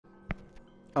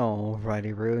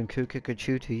Alrighty, Ruin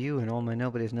Kukikachu to you and all my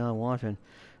nobodies now watching.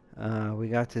 We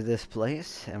got to this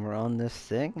place and we're on this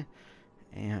thing,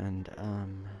 and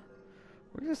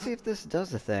we're gonna see if this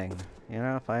does a thing. You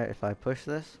know, if I push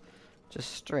this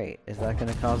just straight, is that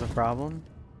gonna cause a problem?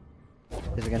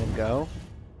 Is it gonna go?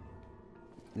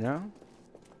 No?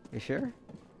 You sure?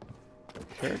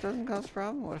 Sure it doesn't cause a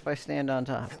problem? What if I stand on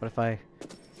top? What if I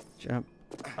jump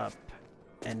up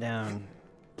and down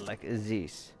like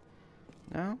this?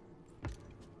 No?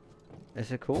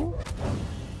 Is it cool?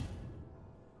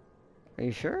 Are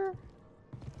you sure?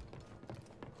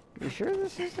 You sure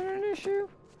this isn't an issue?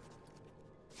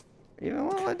 Even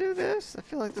while I do this? I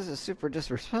feel like this is super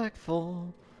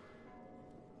disrespectful.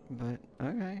 But,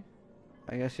 okay.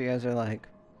 I guess you guys are like,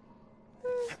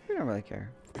 we don't really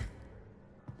care.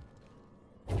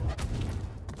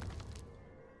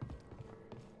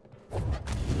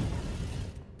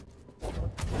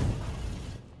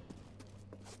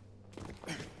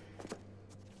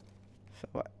 So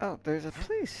what? Oh, there's a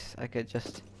place I could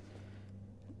just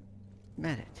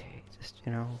meditate. Just,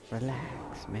 you know,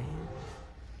 relax, man.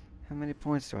 How many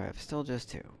points do I have? Still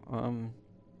just 2.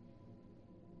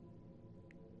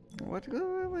 What?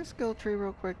 Go my skill tree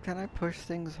real quick. Can I push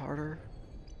things harder?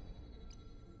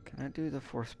 Can I do the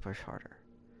force push harder?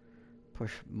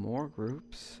 Push more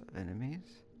groups of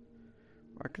enemies?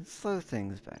 Or I can slow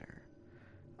things better.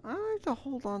 I like to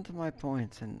hold on to my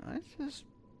points, and I just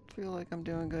feel like I'm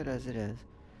doing good as it is.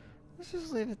 Let's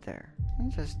just leave it there.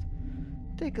 And just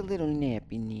take a little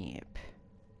nappy nap.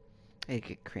 I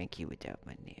get cranky without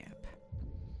my nap.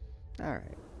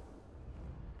 Alright.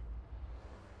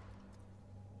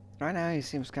 Right now he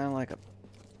seems kind of like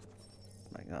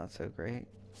not so great.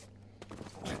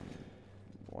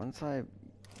 Once I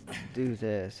do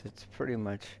this, it's pretty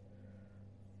much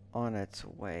on its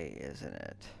way, isn't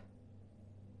it?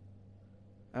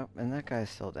 Oh, and that guy's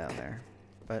still down there.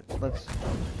 But let's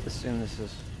assume this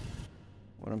is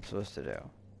what I'm supposed to do.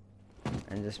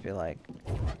 And just be like,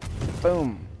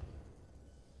 boom!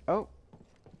 Oh!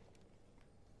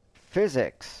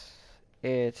 Physics!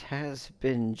 It has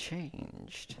been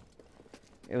changed.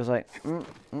 It was like, nope,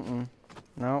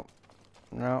 nope,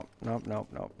 nope, nope,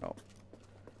 nope.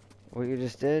 What you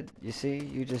just did, you see,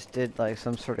 you just did like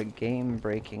some sort of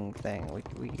game-breaking thing.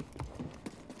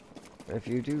 If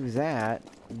you do that,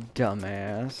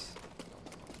 dumbass,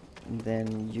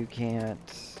 then you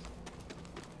can't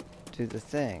do the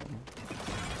thing.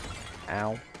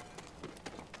 Ow.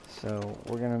 So,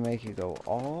 we're gonna make you go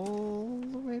all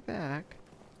the way back.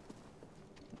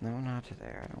 No, not to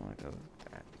there. I don't want to go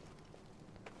that.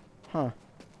 Huh.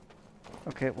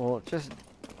 Okay, well,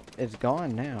 it's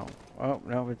gone now. Oh,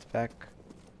 no, it's back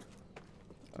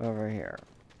over here.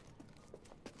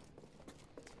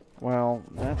 Well,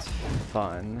 that's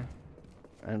fun.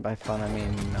 And by fun, I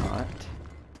mean not.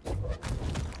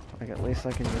 Like, at least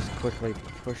I can just quickly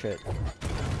push it.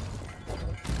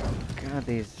 God,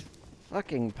 these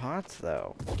fucking pots,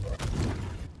 though.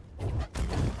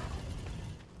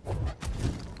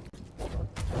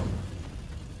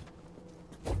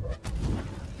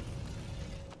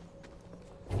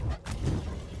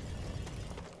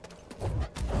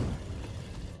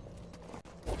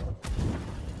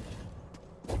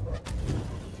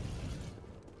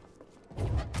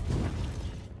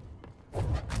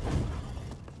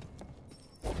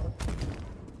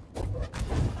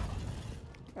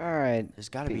 Alright. There's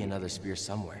gotta be another spear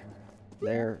somewhere.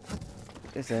 There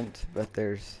isn't, but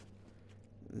there's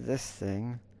this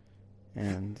thing.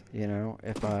 And, you know,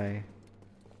 if I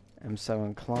am so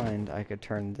inclined, I could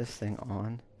turn this thing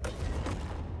on.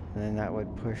 And then that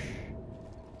would push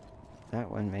that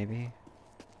one, maybe.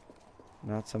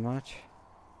 Not so much.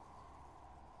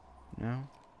 No?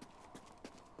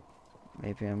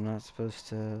 Maybe I'm not supposed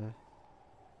to...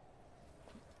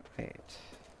 Wait.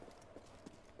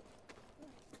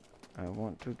 I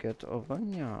want to get over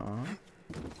here.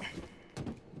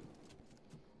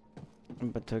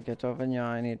 But to get over here,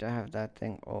 I need to have that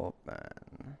thing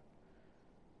open.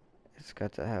 It's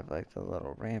got to have like the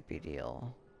little rampy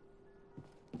deal.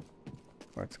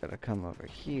 Or it's got to come over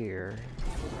here.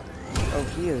 Oh,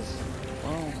 he is...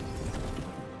 Oh.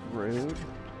 Rude.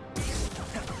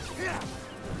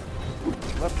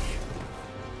 Whoops.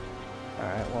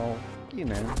 Alright, well, you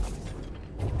know.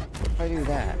 If I do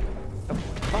that... Oh,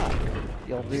 fuck.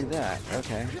 You'll do that.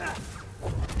 Okay.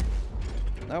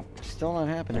 Nope. Still not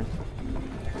happening.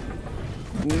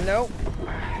 Nope.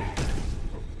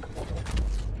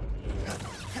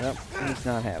 Nope. He's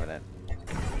not having it.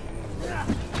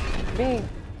 Me.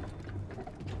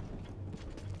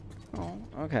 Oh,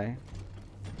 okay.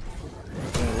 You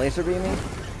gonna laser beam me?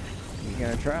 You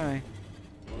gonna try.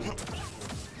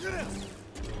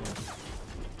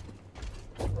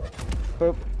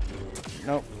 Boop.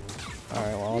 Nope.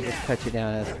 Alright, well, I'll just cut you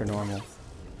down as per normal.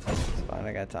 It's fine,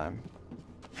 I got time.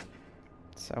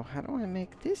 So, how do I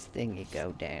make this thingy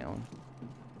go down?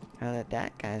 Now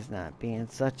that guy's not being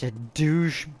such a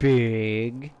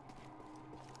douchebag.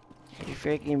 You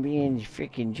freaking being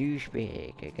freaking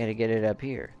douchebag. I gotta get it up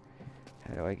here.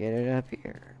 How do I get it up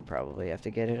here? Probably have to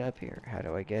get it up here. How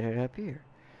do I get it up here?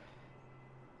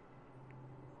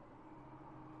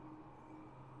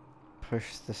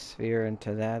 Push the sphere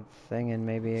into that thing and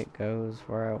maybe it goes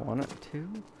where I want it to.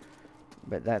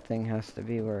 But that thing has to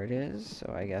be where it is,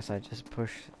 so I guess I just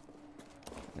push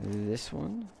this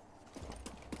one.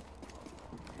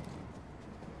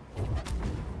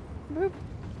 Boop.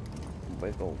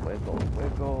 Wiggle, wiggle,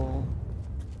 wiggle.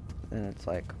 Then it's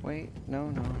like, wait, no,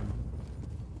 no, no.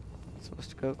 It's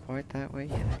supposed to go quite that way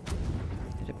yet.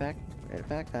 Hit it back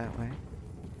that way.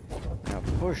 Now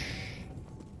push.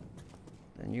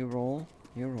 Then you roll,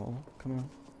 come on.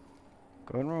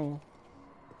 Go and roll.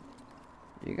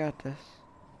 You got this.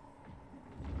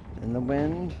 In the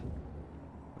wind,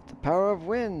 with the power of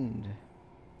wind,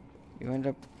 you end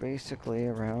up basically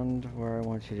around where I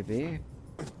want you to be.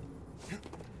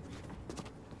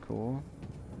 Cool.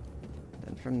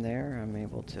 Then from there, I'm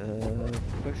able to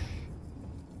push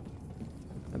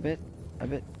a bit,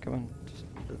 come on, just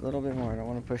a little bit more. I don't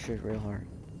want to push it real hard.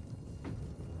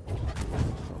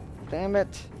 Damn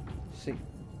it! See,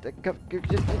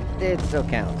 it still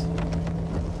counts.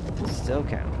 It still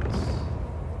counts.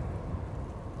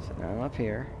 So now I'm up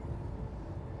here,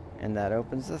 and that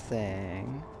opens the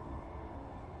thing.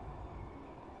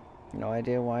 No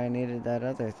idea why I needed that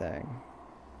other thing.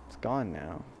 It's gone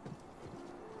now.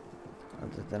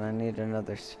 Other than I need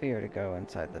another sphere to go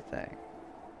inside the thing.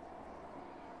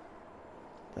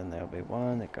 Then there'll be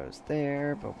one that goes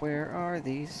there, but where are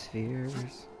these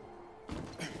spheres?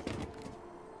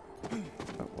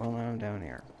 Oh, well, now I'm down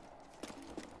here.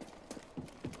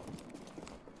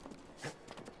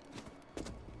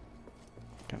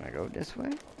 Can I go this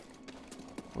way?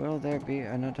 Will there be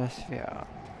another sphere?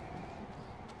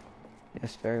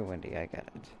 Yes, very windy, I get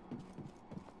it.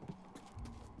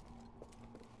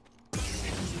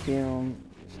 Film,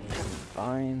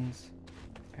 vines,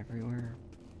 everywhere.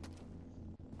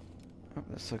 Oh,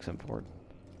 this looks important.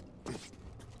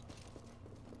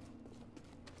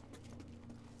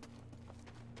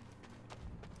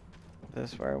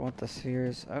 This is where I want the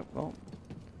spheres. Oh, well.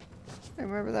 I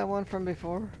remember that one from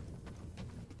before.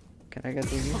 Can I get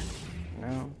through here?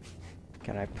 No.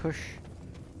 Can I push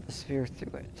the sphere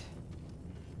through it?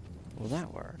 Will that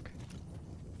work?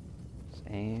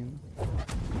 Same.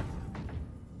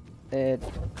 It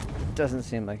doesn't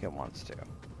seem like it wants to.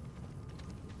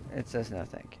 It says no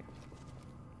thank you.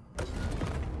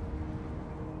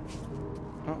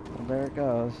 Oh, well there it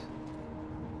goes.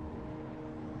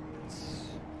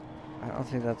 I don't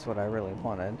think that's what I really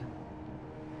wanted.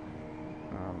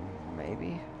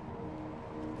 Maybe?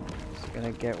 It's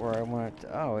gonna get where I want it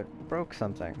to. Oh, it broke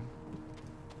something.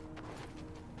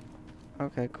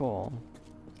 Okay, cool.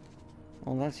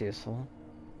 Well, that's useful.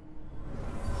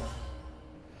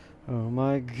 Oh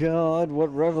my god,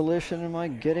 what revelation am I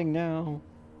getting now?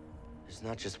 There's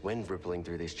not just wind rippling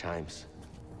through these chimes.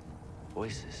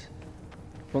 Voices.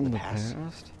 From the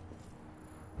past?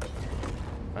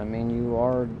 I mean, you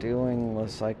are doing the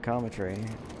psychometry.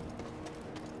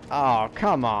 Oh,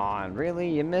 come on. Really?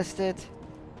 You missed it?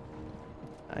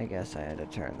 I guess I had to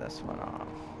turn this one off.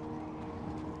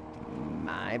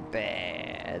 My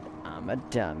bad. I'm a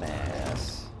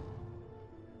dumbass.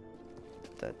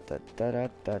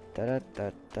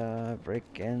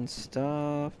 Breaking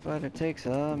stuff, but it takes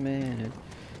a minute.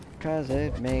 'Cause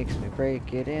it makes me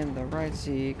break it in the right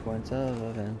sequence of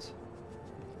events.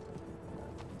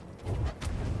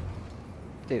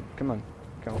 Dude, come on.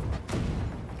 Come on.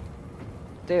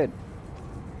 Dude.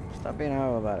 Stop being a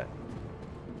hoe about it.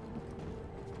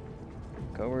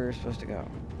 Go where you're supposed to go.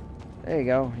 There you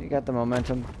go. You got the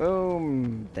momentum.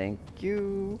 Boom. Thank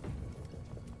you.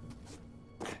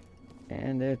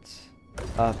 And it's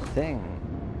a thing.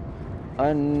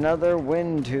 Another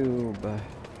wind tube.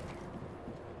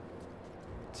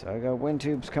 So I got wind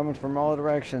tubes coming from all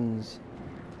directions.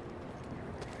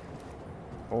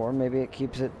 Or maybe it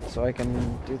keeps it so I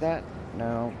can do that.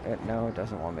 No, it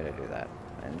doesn't want me to do that.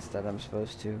 Instead, I'm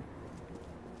supposed to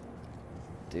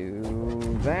do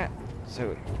that.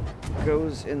 So it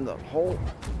goes in the hole.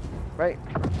 Right.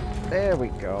 There we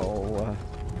go.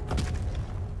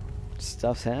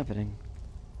 Stuff's happening.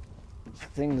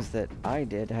 Things that I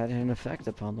did had an effect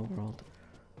upon the world.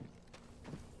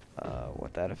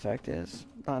 What that effect is,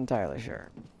 not entirely sure.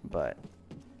 But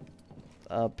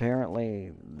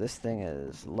apparently this thing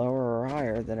is lower or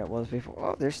higher than it was before.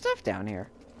 Oh, there's stuff down here.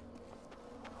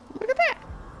 Look at that!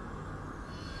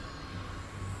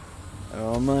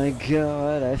 Oh my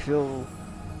god, I feel...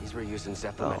 These were used in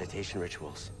Zephyr meditation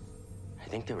rituals. I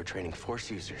think they were training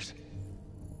Force users.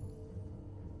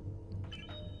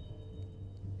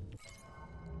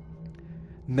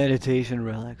 Meditation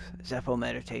relics. Zepho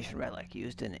meditation relic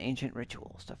used in ancient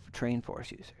rituals to train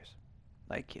Force users.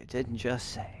 Like you didn't just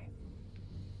say.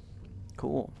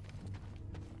 Cool.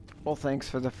 Well, thanks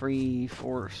for the free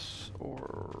Force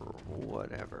or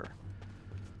whatever.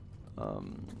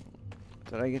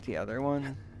 Did I get the other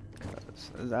one?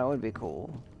 'Cause that would be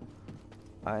cool.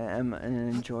 I am an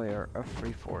enjoyer of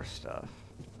free Force stuff.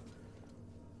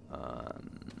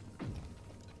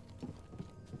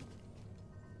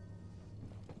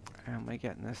 How am I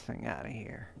getting this thing out of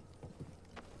here?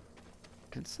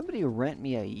 Can somebody rent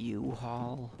me a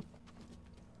U-Haul?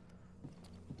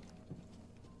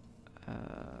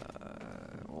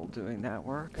 Will doing that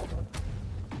work?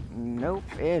 Nope,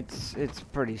 it's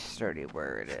pretty sturdy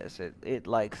where it is. It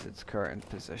likes its current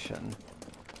position.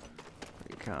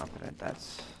 Pretty confident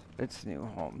that's its new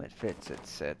home. It fits, it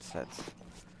sits.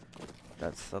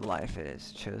 That's the life it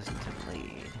has chosen to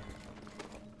lead.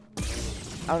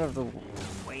 Out of the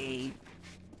way,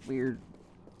 weird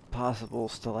possible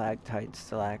stalactite,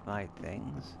 stalagmite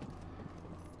things.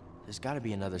 There's got to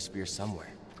be another spear somewhere.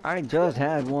 I just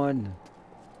had one.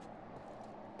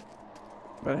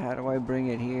 But how do I bring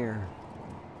it here?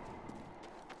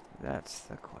 That's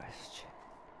the question.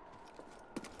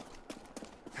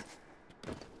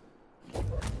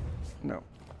 No.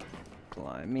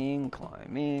 Climbing.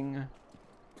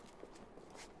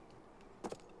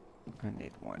 I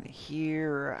need one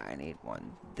here, I need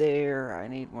one there, I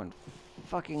need one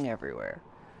fucking everywhere.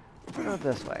 What about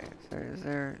this way? Is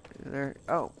there,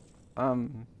 oh,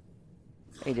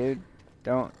 hey dude,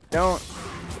 don't.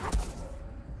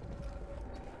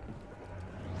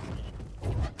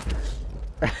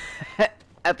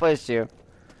 I pushed you.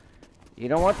 You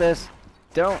don't want this.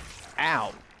 Don't,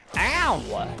 ow.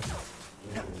 I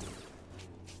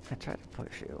tried to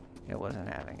push you, it wasn't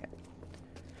having it.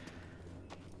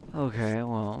 Okay,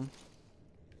 well,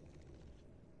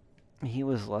 he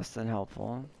was less than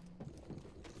helpful.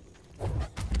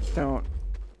 Don't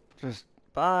just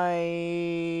bye.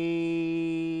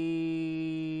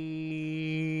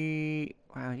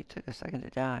 Wow, he took a second to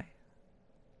die.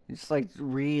 It's like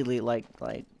really like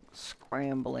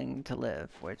scrambling to live,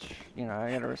 which, you know,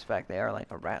 I gotta respect. They are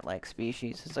like a rat-like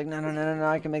species. It's like no,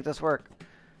 I can make this work.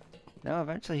 No,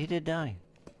 eventually he did die.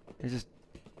 It just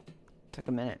took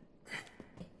a minute.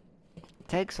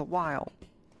 Takes a while.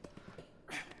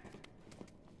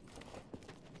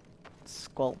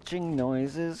 Squelching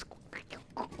noises.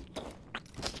 I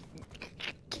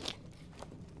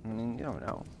mean, you don't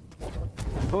know.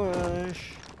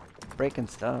 Push. Breaking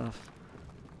stuff.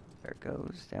 There it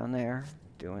goes. Down there.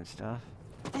 Doing stuff.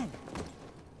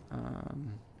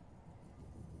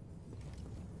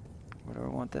 Where do I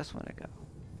want this one to go?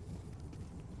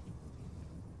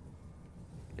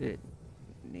 It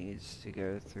needs to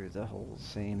go through the whole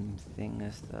same thing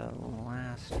as the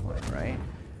last one, right?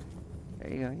 There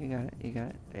you go, you got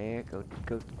it. There, go,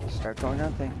 start going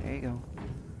down thing. There you go.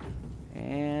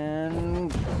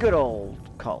 And good old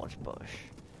college bush.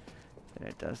 Then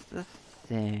it does the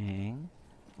thing.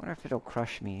 I wonder if it'll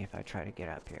crush me if I try to get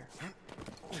up here.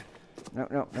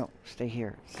 No, stay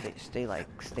here.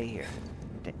 Stay here.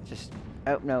 Just,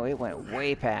 oh no, it went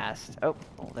way past. Oh,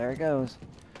 well, there it goes.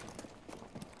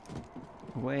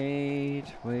 Wait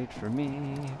for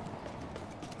me.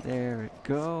 There it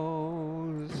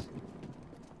goes.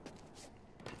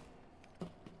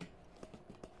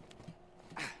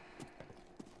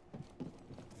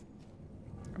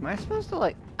 Am I supposed to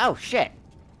like... Oh, shit!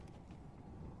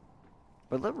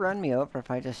 Will it run me over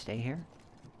if I just stay here?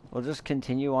 We'll just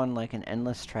continue on like an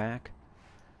endless track.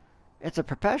 It's a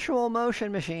perpetual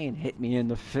motion machine. Hit me in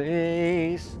the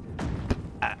face.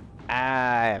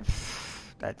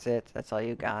 That's it. That's all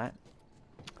you got.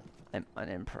 I'm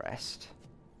unimpressed.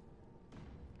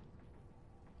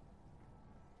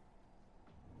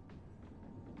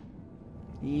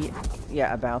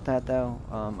 Yeah, about that though.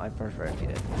 I prefer if you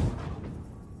did.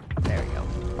 There we go.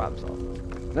 Problem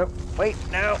solved. Nope. Wait,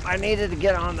 no. I needed to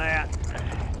get on that.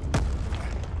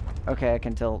 Okay, I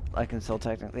can still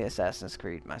technically Assassin's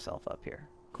Creed myself up here.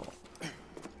 Cool.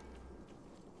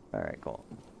 All right, cool.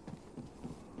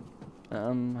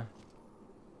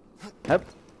 Up.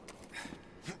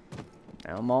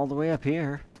 Now I'm all the way up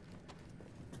here.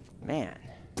 Man.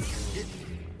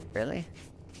 Really?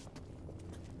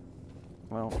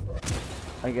 Well,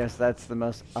 I guess that's the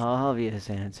most obvious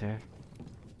answer.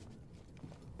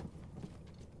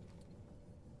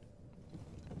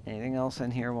 Anything else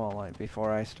in here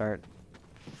before I start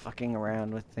fucking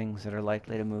around with things that are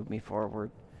likely to move me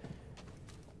forward?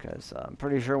 Because I'm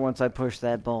pretty sure once I push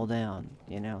that ball down,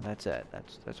 you know, that's it.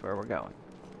 That's where we're going.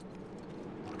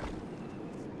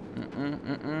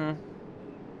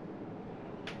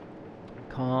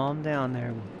 Calm down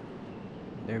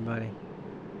there, buddy.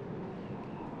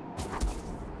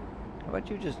 How about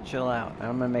you just chill out?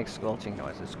 I'm gonna make squelching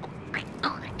noises.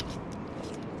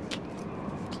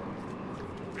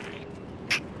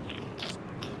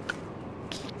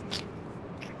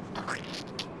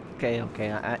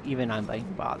 Okay, even I'm being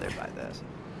bothered by this.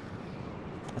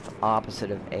 That's the opposite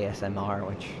of ASMR,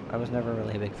 which I was never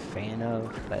really a big fan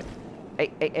of, but...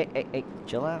 Hey,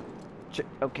 chill out.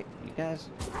 Okay, you guys,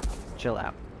 chill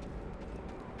out.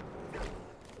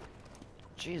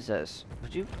 Jesus,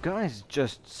 would you guys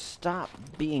just stop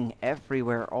being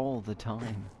everywhere all the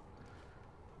time?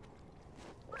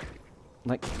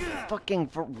 Like, fucking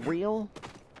for real?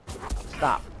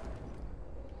 Stop.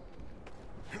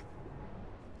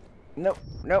 Nope,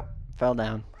 fell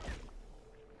down.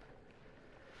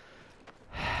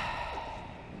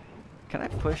 Can I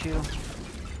push you?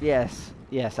 Yes,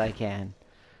 I can.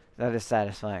 That is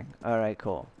satisfying. Alright,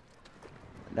 cool.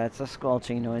 That's a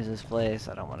squelching noises place.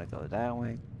 I don't want to go that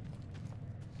way.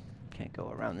 Can't go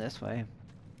around this way.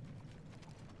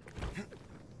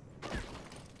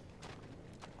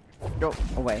 Go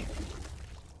away.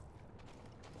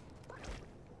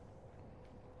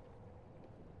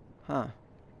 Huh.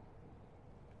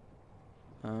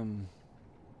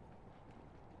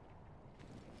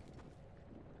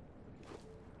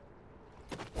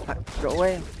 Go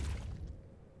away.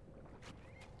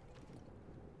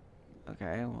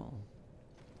 Okay, well.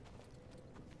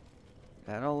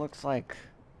 That all looks like...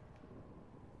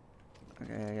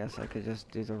 Okay, I guess I could just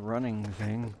do the running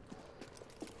thing.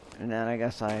 And then I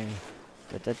guess I...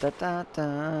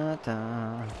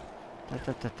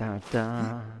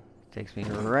 Takes me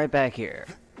right back here.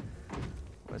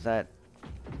 Was that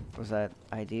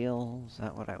ideal? Is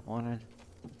that what I wanted?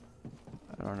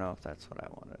 I don't know if that's what I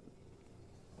wanted.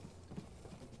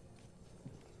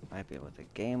 Might be what the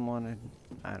game wanted.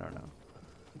 I don't know.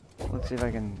 Let's see if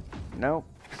I can... Nope.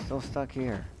 Still stuck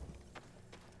here.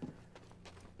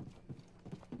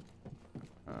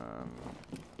 So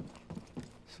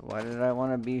why did I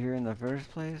want to be here in the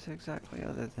first place exactly,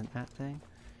 other than that thing?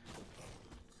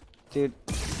 Dude,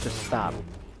 just stop.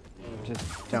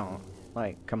 Just don't.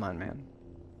 Like, come on, man.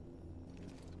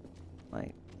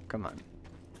 Like, come on.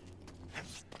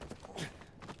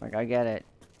 Like, I get it.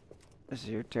 This is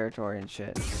your territory and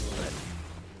shit, but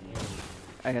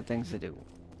I got things to do.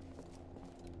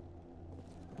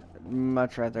 I'd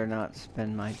much rather not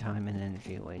spend my time and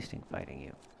energy wasting fighting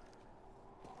you.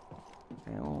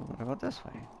 Okay, well, what about this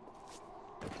way?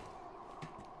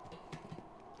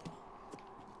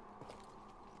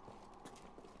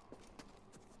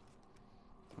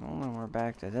 Well, then we're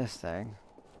back to this thing.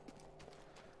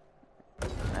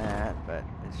 That, but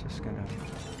it's just gonna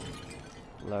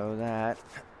blow that.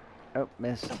 Oh,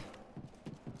 missed.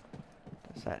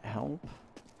 Does that help?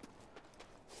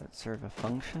 Does that serve a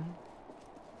function?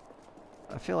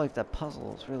 I feel like the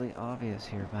puzzle is really obvious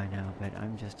here by now, but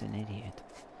I'm just an idiot.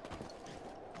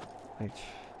 Which,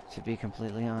 to be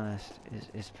completely honest,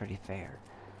 is pretty fair.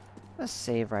 Let's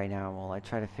save right now while I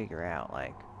try to figure out,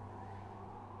 like...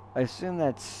 I assume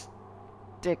that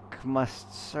stick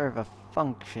must serve a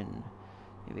function.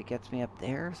 Maybe it gets me up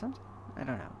there or something? I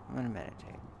don't know. I'm gonna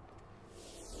meditate.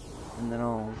 And then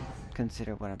I'll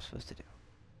consider what I'm supposed to do.